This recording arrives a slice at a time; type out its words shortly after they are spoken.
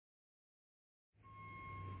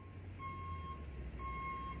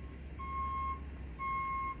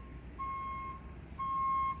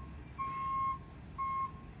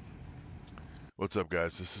What's up,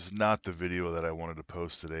 guys? This is not the video that I wanted to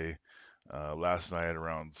post today. Last night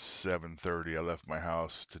around 7:30, I left my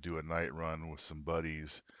house to do a night run with some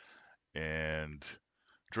buddies and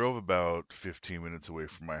drove about 15 minutes away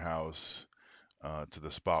from my house to the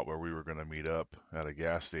spot where we were going to meet up at a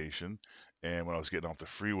gas station. And when I was getting off the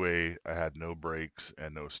freeway, I had no brakes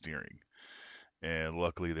and no steering. And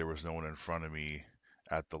luckily, there was no one in front of me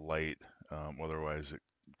at the light. Otherwise, it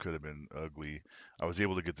could have been ugly. I was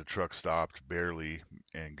able to get the truck stopped barely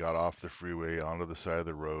and got off the freeway onto the side of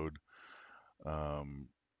the road. Um,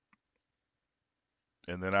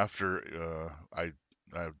 and then after I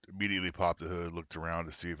immediately popped the hood, looked around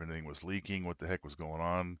to see if anything was leaking, what the heck was going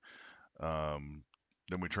on. Um,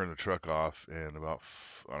 then we turned the truck off, and about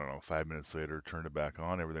I don't know 5 minutes later, turned it back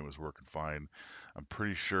on. Everything was working fine. I'm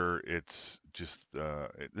pretty sure it's just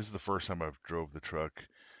this is the first time I've drove the truck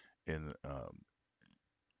in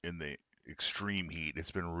the extreme heat.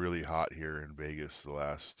 It's been really hot here in Vegas the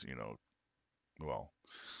last well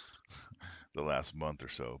the last month or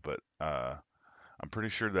so. But I'm pretty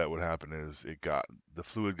sure that what happened is the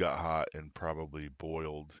fluid got hot and probably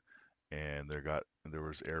boiled, and there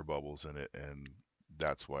was air bubbles in it, and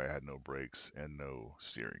that's why I had no brakes and no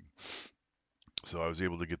steering. So I was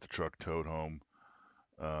able to get the truck towed home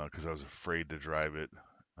because I was afraid to drive it.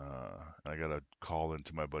 I got a call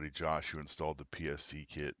into my buddy Josh who installed the PSC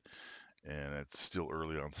kit, and it's still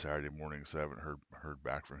early on Saturday morning, so I haven't heard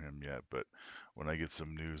back from him yet. But when I get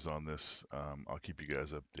some news on this, I'll keep you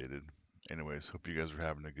guys updated. Anyways, hope you guys are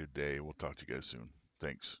having a good day. We'll talk to you guys soon.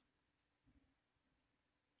 Thanks.